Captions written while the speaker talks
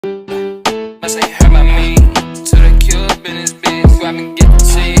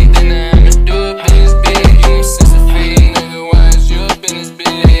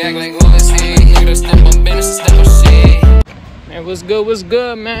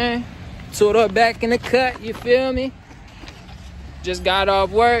good, man? Sort of back in the cut, you feel me? Just got off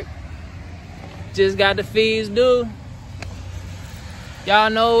work. Just got the fees due. Y'all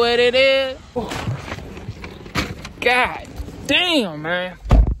know what it is? God damn, man.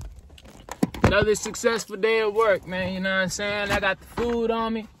 Another successful day at work, man. You know what I'm saying? I got the food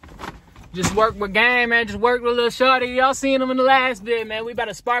on me. Just work with gang, man. Just work with a little shorty. Y'all seen him in the last bit, man. We about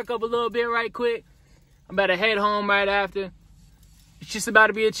to spark up a little bit right quick. I'm about to head home right after. It's just about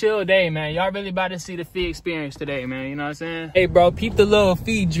to be a chill day, man. Y'all really about to see the fee experience today, man. You know what I'm saying? Hey, bro, peep the little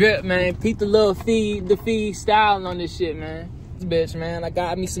fee drip, man. Peep the little fee style on this shit, man. This bitch, man. I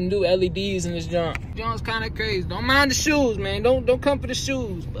got me some new LEDs in this junk. Junk's kind of crazy. Don't mind the shoes, man. Don't come for the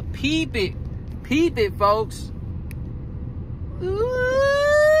shoes, but peep it. Peep it, folks. Ooh. You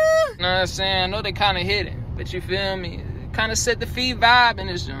know what I'm saying? I know they kind of hit it, but you feel me? Kind of set the fee vibe in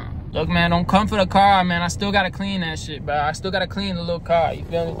this junk. Look, man, don't come for the car, man. I still got to clean that shit, bro. I still got to clean the little car, you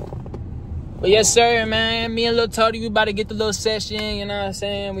feel me? But yes, sir, man. Me and Lil Toddy, we about to get the little session, you know what I'm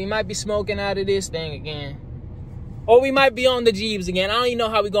saying? We might be smoking out of this thing again. Or we might be on the Jeeves again. I don't even know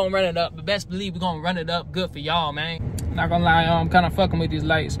how we gonna run it up, but best believe we gonna run it up good for y'all, man. Not gonna lie, y'all, I'm kind of fucking with these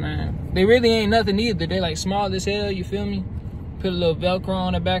lights, man. They really ain't nothing either. They like small as hell, you feel me? Put a little Velcro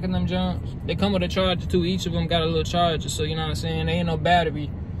on the back of them jumps. They come with a charger too. Each of them got a little charger, so you know what I'm saying? There ain't no battery.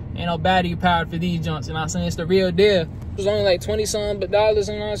 Ain't no battery powered for these jumps, you know what I'm saying? It's the real deal. It's only like 20-something dollars,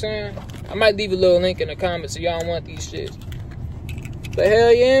 you know what I'm saying? I might leave a little link in the comments if y'all want these shits. But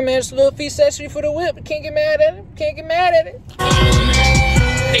hell yeah, man, it's a little fee accessory for the whip. Can't get mad at it. Can't get mad at it.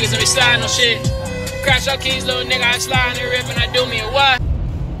 Niggas be sliding on shit. Crash your keys, little nigga. I slide in the rip and I do me a what?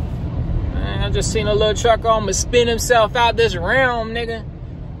 Man, I just seen a little trucker almost spin himself out this realm, nigga.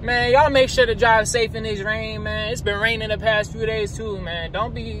 Man, y'all make sure to drive safe in this rain, man. It's been raining the past few days too, man.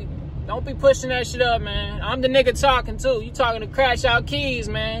 Don't be pushing that shit up, man. I'm the nigga talking too. You talking to crash out keys,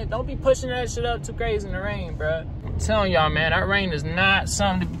 man. Don't be pushing that shit up too crazy in the rain, bro. I'm telling y'all, man, that rain is not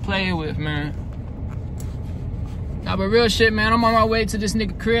something to be played with, man. Nah, but real shit, man, I'm on my way to this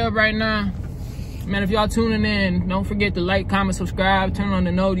nigga crib right now. Man, if y'all tuning in, don't forget to like, comment, subscribe, turn on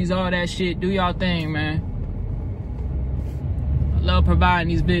the noties, all that shit. Do y'all thing, man. I love providing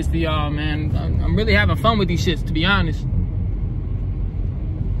these bits for y'all, man. I'm really having fun with these shits, to be honest.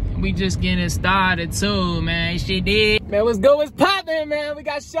 We just getting started too, man. Shit did. Man, what's good? What's poppin', man? We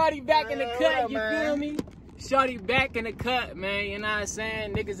got Shorty back in the cut, you feel me? Shorty back in the cut, man. You know what I'm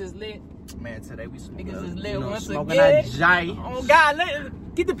saying? Niggas is lit. Man, today we niggas is lit once smoking again. that J. Oh God,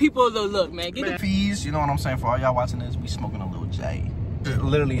 get the people a little look, man. Get the fees. You know what I'm saying? For all y'all watching this, we smoking a little J.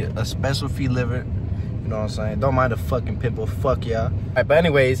 Literally a special fee liver. You know what I'm saying? Don't mind the fucking pimple. Fuck y'all. All right, but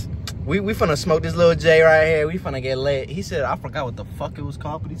anyways, we finna smoke this little J right here. We finna get lit. He said, I forgot what the fuck it was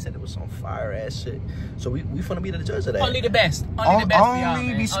called, but he said it was some fire ass shit. So we finna be the judge of that. Only the best. Only the best for y'all, Only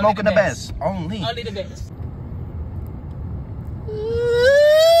man. be smoking the best. Only. Only the best.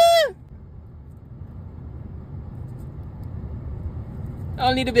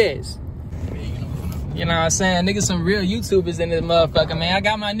 Only the best. You know what I'm saying? Niggas some real YouTubers in this motherfucker, man. I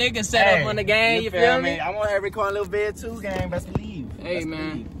got my niggas set up on the game, you feel me? I'm on here recording a little vid too, gang. Best believe. Hey,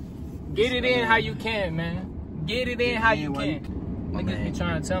 man. Get it in how you can, man. Get it in how you can. Niggas be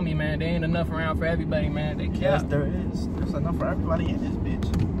trying to tell me, man, there ain't enough around for everybody, man. They care. Yes, there is. There's enough for everybody in this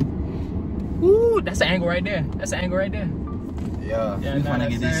bitch. Ooh, that's an angle right there. That's an angle right there. Yeah, we finna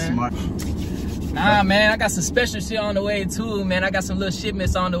get this smart. Nah, man, I got some special shit on the way too, man. I got some little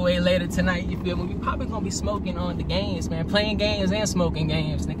shipments on the way later tonight, you feel me? We probably gonna be smoking on the games, man. Playing games and smoking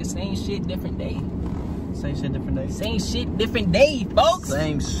games, nigga. Same shit, different day. Same shit, different day. Same shit, different day, folks.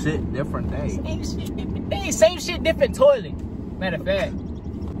 Same shit, different day. Same shit, different day. Same shit, different toilet. Matter of fact.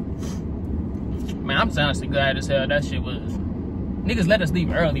 Man, I'm honestly glad as hell that shit was. Niggas let us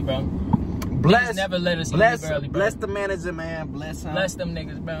leave early, bro. Bless. Niggas never let us leave early, bro. Bless the manager, man. Bless him. Bless them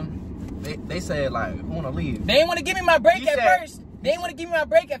niggas, bro. They said, like, who wanna leave? They didn't want to give me my break at first. They didn't want to give me my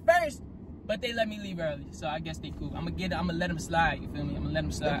break at first. But they let me leave early. So I guess they cool. I'm gonna let them slide, you feel me? I'm gonna let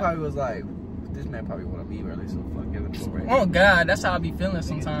them slide. They probably was like, this man probably wanna leave early, so fuck, give him a break. Oh God, that's how I be feeling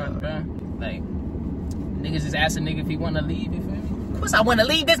sometimes, bro. Like, niggas just ask a nigga if he wanna leave, you feel me? Of course I wanna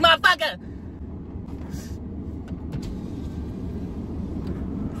leave this motherfucker.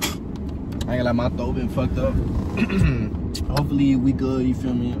 I ain't gonna lie, my throat been fucked up. Hopefully we good, you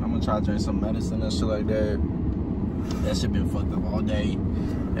feel me? I'm gonna try to drink some medicine and shit like that. That shit been fucked up all day.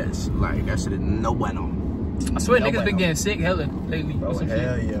 That's like, that shit is no bueno. I swear niggas been getting sick hella lately. Bro,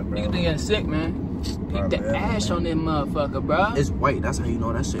 hell yeah, bro. Niggas been getting sick, man. Peep the ash on this motherfucker, bro. It's white, that's how you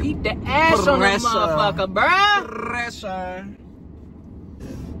know that shit. Peep the ash on this motherfucker, bro. Pressure.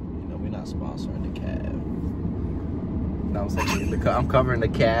 You know, we're not sponsoring the cab. No, I'm saying I'm covering the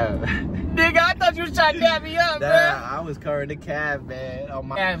cab. Nigga, I thought you was trying to dab me up, bro. I was covering the cab, man. Oh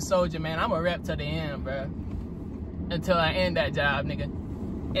my. Cab soldier, man. I'm a rep to the end, bro. Until I end that job, nigga.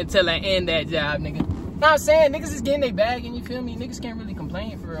 Until I end that job, nigga. You know what I'm saying? Niggas is getting their bag, and you feel me? Niggas can't really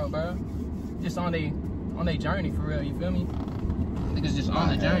complain for real, bro. Just on their journey for real, you feel me? Niggas just on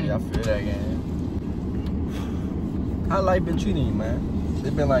the journey. I feel that, gang. How life been treating you, man? It's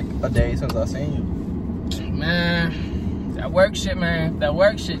been like a day since I seen you. Man, that work shit, man. That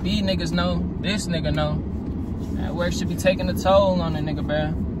work shit, these niggas know. This nigga know. That work should be taking a toll on the nigga,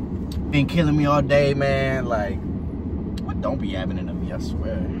 bro. Been killing me all day, man. Like, what don't be happening to me, I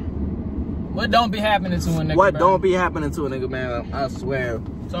swear. What don't be happening to a nigga, What bro? don't be happening to a nigga, man? I swear.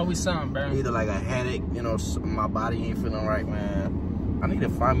 It's always something, bro. Either like a headache, you know, my body ain't feeling right, man. I need to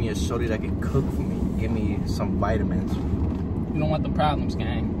find me a shorty that can cook for me. Give me some vitamins. You don't want the problems,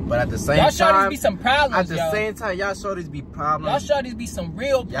 gang. But at the same y'all time, shorties be some problems, at the same time, y'all shorties be problems. Y'all shorties be some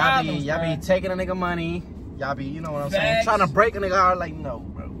real problems, Y'all be taking a nigga money. Y'all be, you know what I'm saying? Facts. Trying to break a nigga heart, like, no,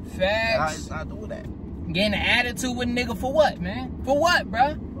 bro. Facts. It's not doing that. Getting an attitude with a nigga for what, man? For what, bro?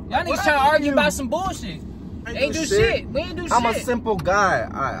 Y'all niggas trying to argue about some bullshit. Ain't do shit. We ain't do shit. I'm a simple guy.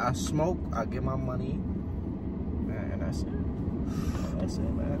 I smoke. I get my money. Man, that's it. That's it,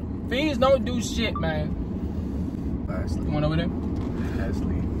 man. Fees don't do shit, man. Lastly. You want over there?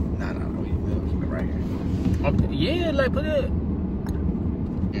 Lastly. Nah, we will keep it right here. Okay. Yeah, like, put it.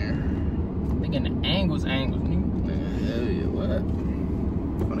 They getting the angles, nigga. Man, hell yeah, what?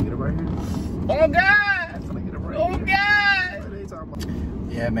 Wanna get it right here? Oh, God! Wanna get it right Oh, here? God! What are they talking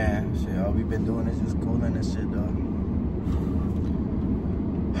about? Yeah, man. Shit, all we've been doing is just cooling and shit, dog.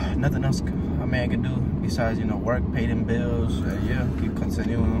 Nothing else a man can do besides, you know, work, pay them bills, yeah, keep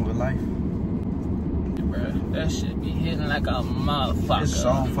continuing with life. Bro, that shit be hitting like a motherfucker. It's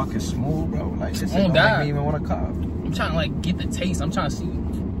so fucking smooth, bro. Like, this shit Oh, don't God. make me even want to cough. I'm trying to, like, get the taste. I'm trying to see.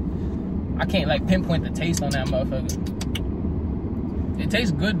 I can't, like, pinpoint the taste on that motherfucker. It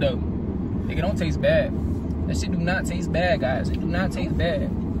tastes good, though. Nigga, it don't taste bad. That shit do not taste bad, guys. It do not taste bad.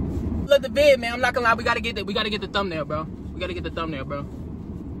 Look, the vid, man. I'm not gonna lie. We gotta get the thumbnail, bro. We gotta get the thumbnail, bro.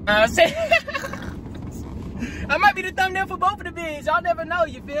 I might be the thumbnail for both of the vids. Y'all never know,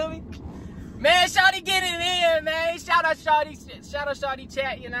 you feel me? Man, Shawty get it in, man. Shout out Shawty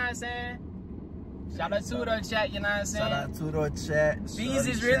chat, you know what I'm saying? Shout out to the chat, you know what I'm saying? Shout out to the chat. Fees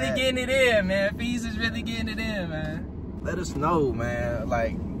is really getting it in, man. Fees is really getting it in, man. Let us know, man.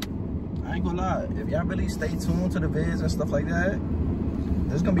 Like, I ain't gonna lie. If y'all really stay tuned to the vids and stuff like that,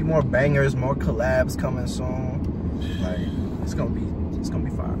 there's gonna be more bangers, more collabs coming soon. Like, it's gonna be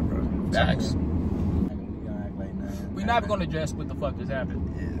fire, bro. Facts. We not even gonna address what the fuck just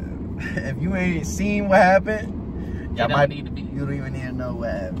happened. Yeah. If you ain't seen what happened, y'all might need to be. You don't even need to know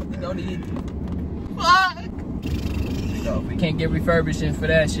what happened. You don't need. Fuck. We can't get refurbishing for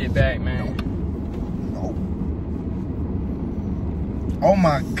that shit back, man. Nope. Oh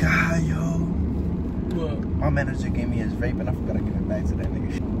my God, yo. What? My manager gave me his vape and I forgot to give it back to that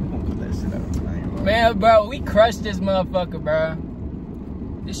nigga. We gonna put that shit out. Man, bro, we crushed this motherfucker, bro.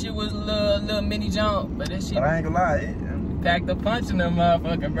 This shit was a little mini jump, but this shit. But I ain't gonna lie. Packed a punch in that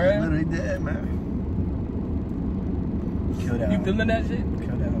motherfucker, bro. Literally dead, man. Kill that. You feeling that shit?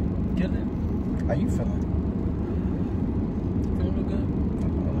 Kill that. Kill it. How you feeling? Feeling good.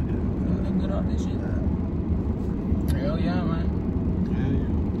 Feeling good off this shit. Hell yeah, man.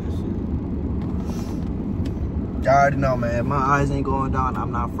 Y'all already know, man. If my eyes ain't going down,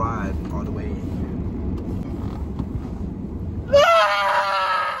 I'm not fried all the way.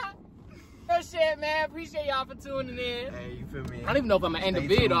 Good shit, man. Appreciate y'all for tuning in. Hey, you feel me? I don't even know if I'm gonna end the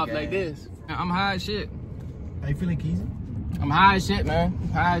vid off like this. I'm high as shit. How you feeling, Keezy? I'm high as shit, man. I'm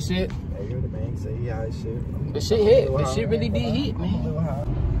high as shit. Hey, you're the man. Say he high as shit. The shit hit. The shit really did hit, man.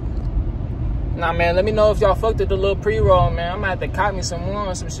 Nah, man, let me know if y'all fucked with the little pre-roll, man. I'm gonna have to cop me some more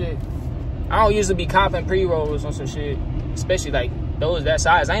on some shit. I don't usually be copping pre-rolls on some shit. Especially like those that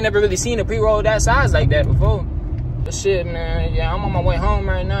size. I ain't never really seen a pre-roll that size like that before. But shit, man, yeah, I'm on my way home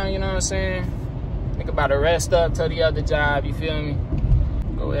right now, you know what I'm saying? Think about to rest up to the other job, you feel me?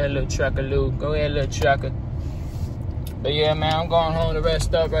 Go ahead, little trucker, Luke. Go ahead, little trucker. But yeah, man, I'm going home to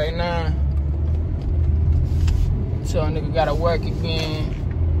rest up right now. So a nigga gotta work again.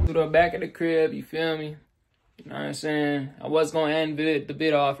 To the back of the crib, you feel me? You know what I'm saying? I was gonna end the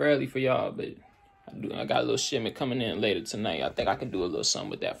bit off early for y'all, but I got a little shipment coming in later tonight. I think I can do a little something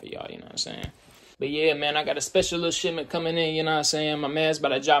with that for y'all, you know what I'm saying? But yeah, man, I got a special little shipment coming in, you know what I'm saying? My man's about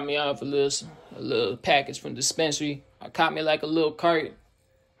to drop me off a little package from the dispensary. I caught me like a little cart.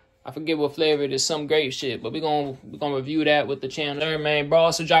 I forget what flavor it is, some grape shit, but we gonna review that with the channel, man. Bro,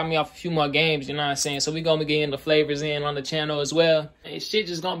 also dropping me off a few more games, you know what I'm saying? So we gonna be getting the flavors in on the channel as well. And shit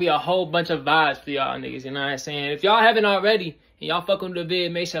just gonna be a whole bunch of vibes for y'all niggas, you know what I'm saying? If y'all haven't already, and y'all fucking with the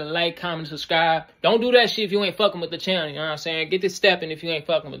vid, make sure to like, comment, subscribe. Don't do that shit if you ain't fucking with the channel, you know what I'm saying? Get this stepping if you ain't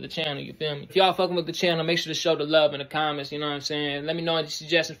fucking with the channel, you feel me? If y'all fucking with the channel, make sure to show the love in the comments, you know what I'm saying? Let me know any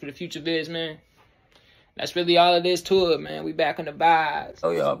suggestions for the future vids, man. That's really all it is to it, man. We back in the vibes.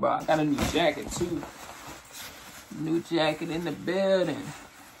 Oh, y'all, bro, I got a new jacket, too. New jacket in the building.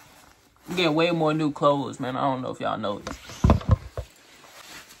 I'm getting way more new clothes, man. I don't know if y'all know this.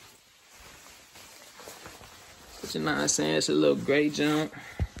 But you know what I'm saying? It's a little gray jump.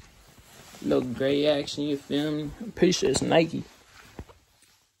 A little gray action, you feel me? I'm pretty sure it's Nike.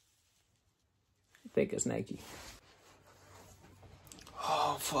 I think it's Nike.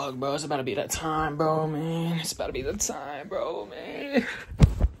 Oh, fuck, bro. It's about to be that time, bro, man. It's about to be the time, bro, man.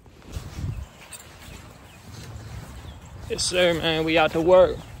 Yes, sir, man. We out to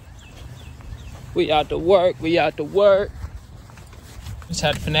work. We out to work. We out to work. Just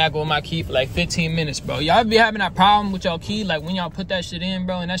had to finagle with my key for like 15 minutes, bro. Y'all be having that problem with y'all key, like when y'all put that shit in,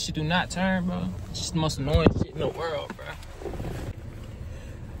 bro, and that shit do not turn, bro. It's just the most annoying shit in the world, bro.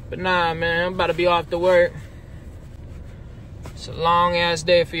 But nah, man. I'm about to be off to work. It's a long ass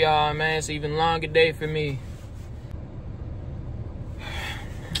day for y'all, man. It's an even longer day for me.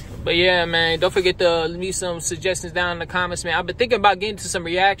 But yeah, man, don't forget to leave some suggestions down in the comments, man. I've been thinking about getting to some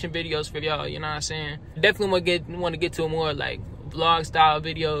reaction videos for y'all, you know what I'm saying? Definitely want to get to more like vlog style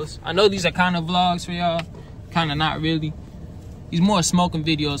videos. I know these are kind of vlogs for y'all, kind of not really. These more smoking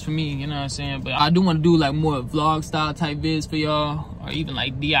videos for me, you know what I'm saying? But I do want to do like more vlog style type vids for y'all, or even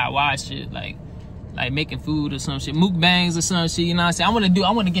like DIY shit, like making food or some shit, mukbangs or some shit, you know what I'm saying?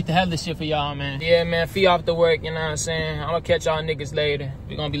 I want to get to hell this shit for y'all, man. Yeah, man, fee off the work, you know what I'm saying? I'm gonna catch y'all niggas later.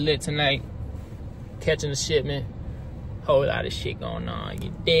 We gonna be lit tonight. Catching the shipment. Whole lot of shit going on,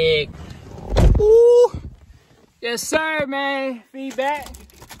 you dig? Ooh. Yes, sir, man. Feedback.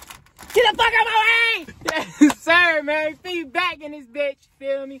 Get the fuck out of my way! Yes, sir, man. Feedback in this bitch,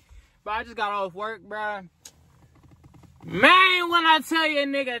 feel me? But I just got off work, bro. Man, when I tell you,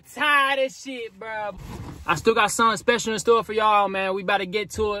 nigga, tired of shit, bro. I still got something special in store for y'all, man. We about to get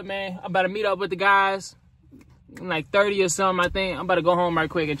to it, man. I'm about to meet up with the guys. I'm like 30 or something, I think. I'm about to go home right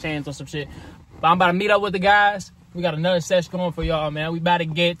quick and change on some shit. But I'm about to meet up with the guys. We got another session going for y'all, man. We about to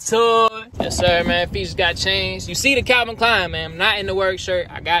get to it. Yes, sir, man. Features got changed. You see the Calvin Klein, man. I'm not in the work shirt.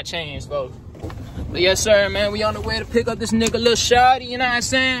 I got changed, folks. But yes, sir, man. We on the way to pick up this nigga, Lil Shawty, you know what I'm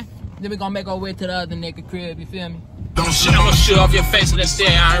saying? Then we gonna make our way to the other nigga crib, you feel me? I'm gonna shoot off your face with that shit.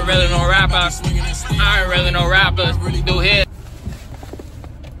 I ain't really no rapper. I ain't really no rapper. Do hit.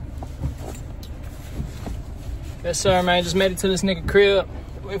 Yes, sir, man. Just made it to this nigga crib.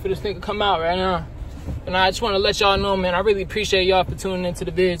 Wait for this nigga to come out right now. And I just want to let y'all know, man, I really appreciate y'all for tuning into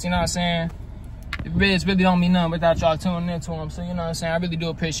the vids, you know what I'm saying? The vids really don't mean nothing without y'all tuning into them. So, you know what I'm saying? I really do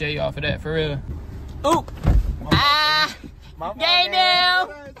appreciate y'all for that, for real. Ooh. Ah. Gay now.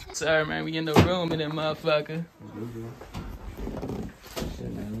 Sorry, man. We in the room in that motherfucker.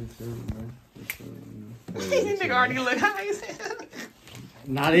 This nigga already look high as hell.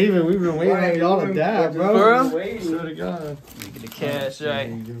 Not even. We've been waiting on y'all to die, bro. Bro? Swear to God. Get the cash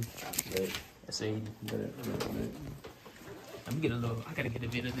right. Let's see. Let me get a little. I gotta get a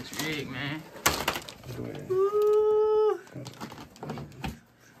bit of this rig, man. Ooh.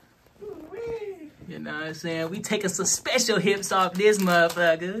 You know what I'm saying? We taking some special hips off this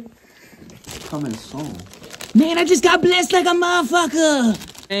motherfucker. Coming soon. Man, I just got blessed like a motherfucker.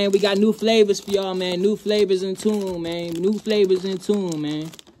 Man, we got new flavors for y'all, man. New flavors in tune, man. New flavors in tune,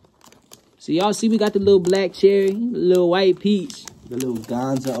 man. So y'all see we got the little black cherry, the little white peach. The little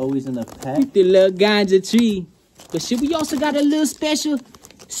ganja always in the pack. The little ganja tree. But shit, we also got a little special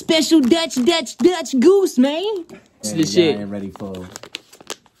Dutch goose, man. This is the shit. I ain't ready for.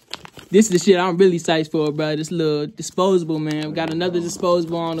 This is the shit I'm really psyched for, bro. This little disposable, man. We got another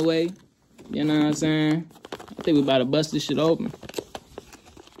disposable on the way. You know what I'm saying? I think we about to bust this shit open.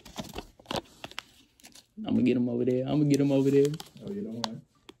 I'm gonna get him over there. Oh, you don't want?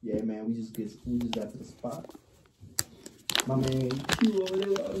 Yeah, man. We just got to the spot. My man, you over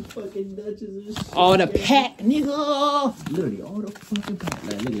there, all the fucking Dutches and shit. All the pack, nigga. Literally, all the fucking pack.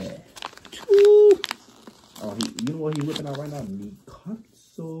 Man, look at that. Ooh. Oh, you know what he whipping out right now?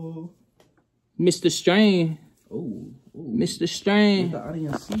 Mikatsu. Mr. Strain. Oh, Mr. Strain. Let the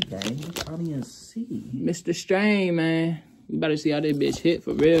audience see, gang. Let the audience see. Mr. Strain, man. We about to see how that bitch hit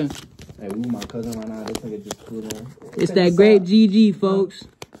for real. Hey, we with my cousin right now. This nigga just pulled in. It's that grape GG, folks.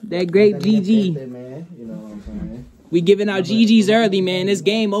 That grape GG. Man. You know what I'm saying? We giving out GGs early, man. It's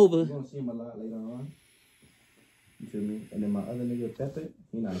game over. You're gonna see him a lot later on. You feel me? And then my other nigga, Pepe,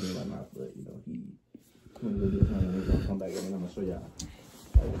 he not here right now, but you know, he's gonna go do his thing and he's gonna come back and I'm gonna show y'all.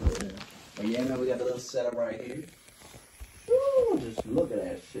 But yeah, man, we got the little setup right here. Ooh, just look at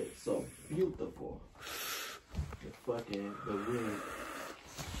that shit. So beautiful. The fucking, the wind.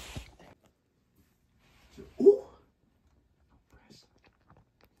 Ooh.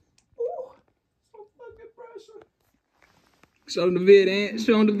 Ooh. So fucking pressure. Show them the vid, ain't?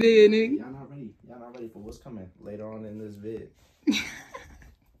 Show them the vid, nigga. Y'all not ready. Y'all not ready for what's coming later on in this vid.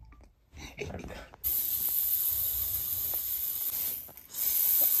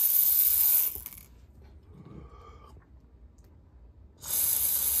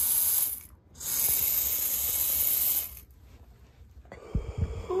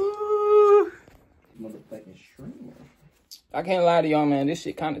 Motherfucking streamer. I can't lie to y'all, man. This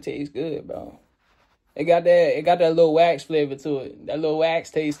shit kind of tastes good, bro. It got that little wax flavor to it. That little wax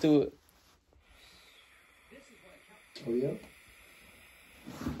taste to it. Oh yeah.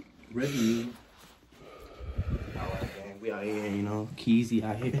 Review. Alright, man. We out here, you know. Keezy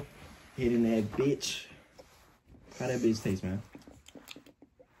out here hitting that bitch. How that bitch taste, man?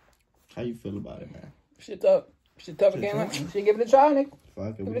 How you feel about it, man? Shit tough. Shit tough again. Man. Shit, give it a try, nigga.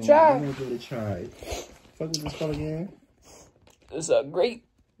 Fuck it. Give it a try. We're gonna give it a try. Fuck with this color again. It's a great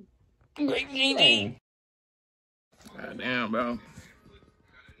GG. God damn, bro.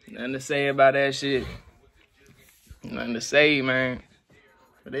 Nothing to say about that shit. Nothing to say, man.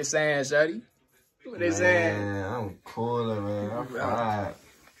 What they saying, Shuddy? What they saying? I'm cooler, man. I'm fried.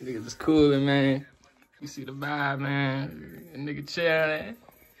 Niggas just cooling, man. You see the vibe, man. A nigga chilling.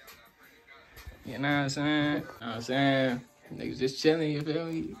 You know what I'm saying? You know what I'm saying? Niggas just chilling, you feel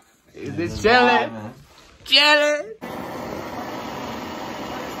me? Niggas just chilling. Chilling.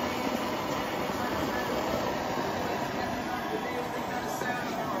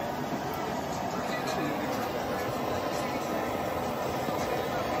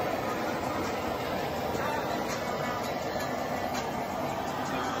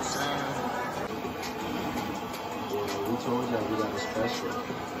 We told y'all we got a special.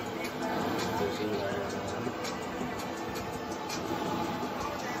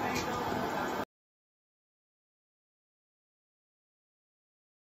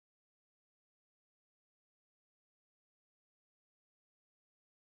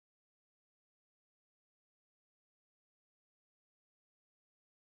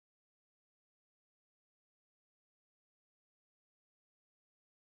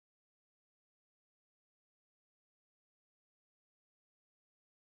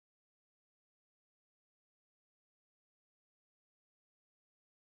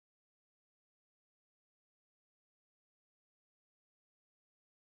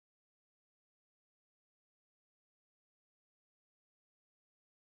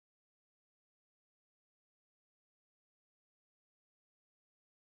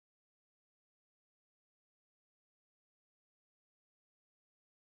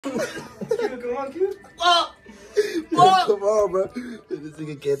 Come on, Q. Oh! Come on, bro. This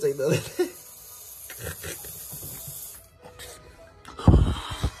nigga can't take nothing.